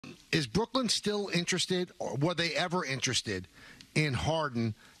Is Brooklyn still interested, or were they ever interested in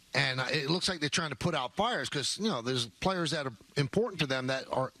Harden? And it looks like they're trying to put out fires because, there's players that are important to them that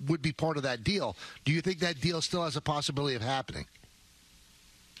would be part of that deal. Do you think that deal still has a possibility of happening?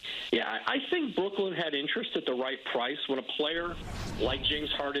 Yeah, I think Brooklyn had interest at the right price. When a player like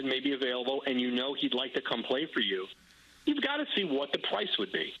James Harden may be available and he'd like to come play for you, you've got to see what the price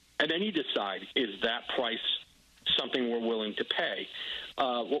would be. And then you decide, is that price something we're willing to pay?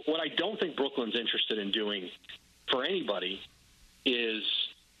 What I don't think Brooklyn's interested in doing for anybody is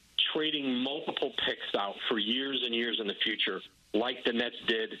trading multiple picks out for years and years in the future, like the Nets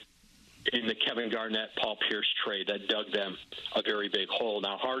did in the Kevin Garnett, Paul Pierce trade that dug them a very big hole.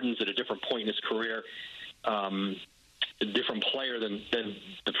 Now, Harden's at a different point in his career, a different player than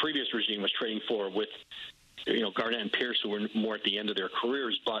the previous regime was trading for with, Garnett and Pierce, who were more at the end of their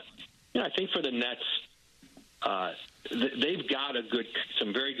careers. But, I think for the Nets, they've got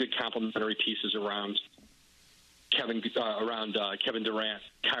some very good complementary pieces around Kevin Durant,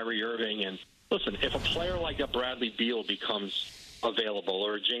 Kyrie Irving. And listen, if a player like a Bradley Beal becomes available,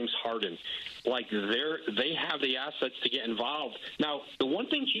 or James Harden, they have the assets to get involved. Now, the one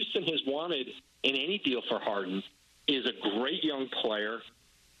thing Houston has wanted in any deal for Harden is a great young player,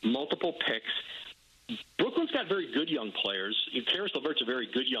 multiple picks. Brooklyn's got very good young players. Karis LeVert's a very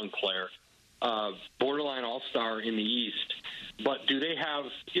good young player, borderline all-star in the East. But do they have,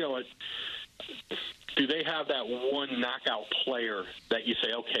 that one knockout player that you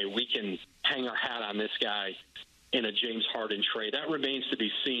say, okay, we can hang our hat on this guy in a James Harden trade? That remains to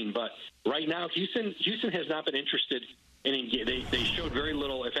be seen. But right now, Houston has not been interested in they showed very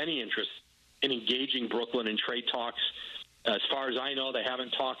little, if any, interest in engaging Brooklyn in trade talks. As far as I know, they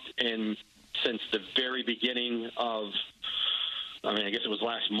haven't talked since the very beginning of, I guess it was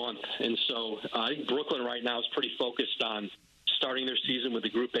last month. And so I think Brooklyn right now is pretty focused on starting their season with the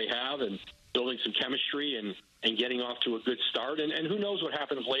group they have and building some chemistry and getting off to a good start. And who knows what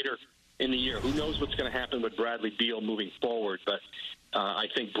happens later in the year. Who knows what's going to happen with Bradley Beal moving forward. But I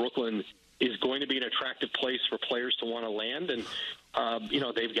think Brooklyn is going to be an attractive place for players to want to land. And,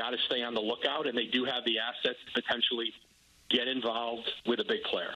 they've got to stay on the lookout, and they do have the assets to potentially get involved with a big player.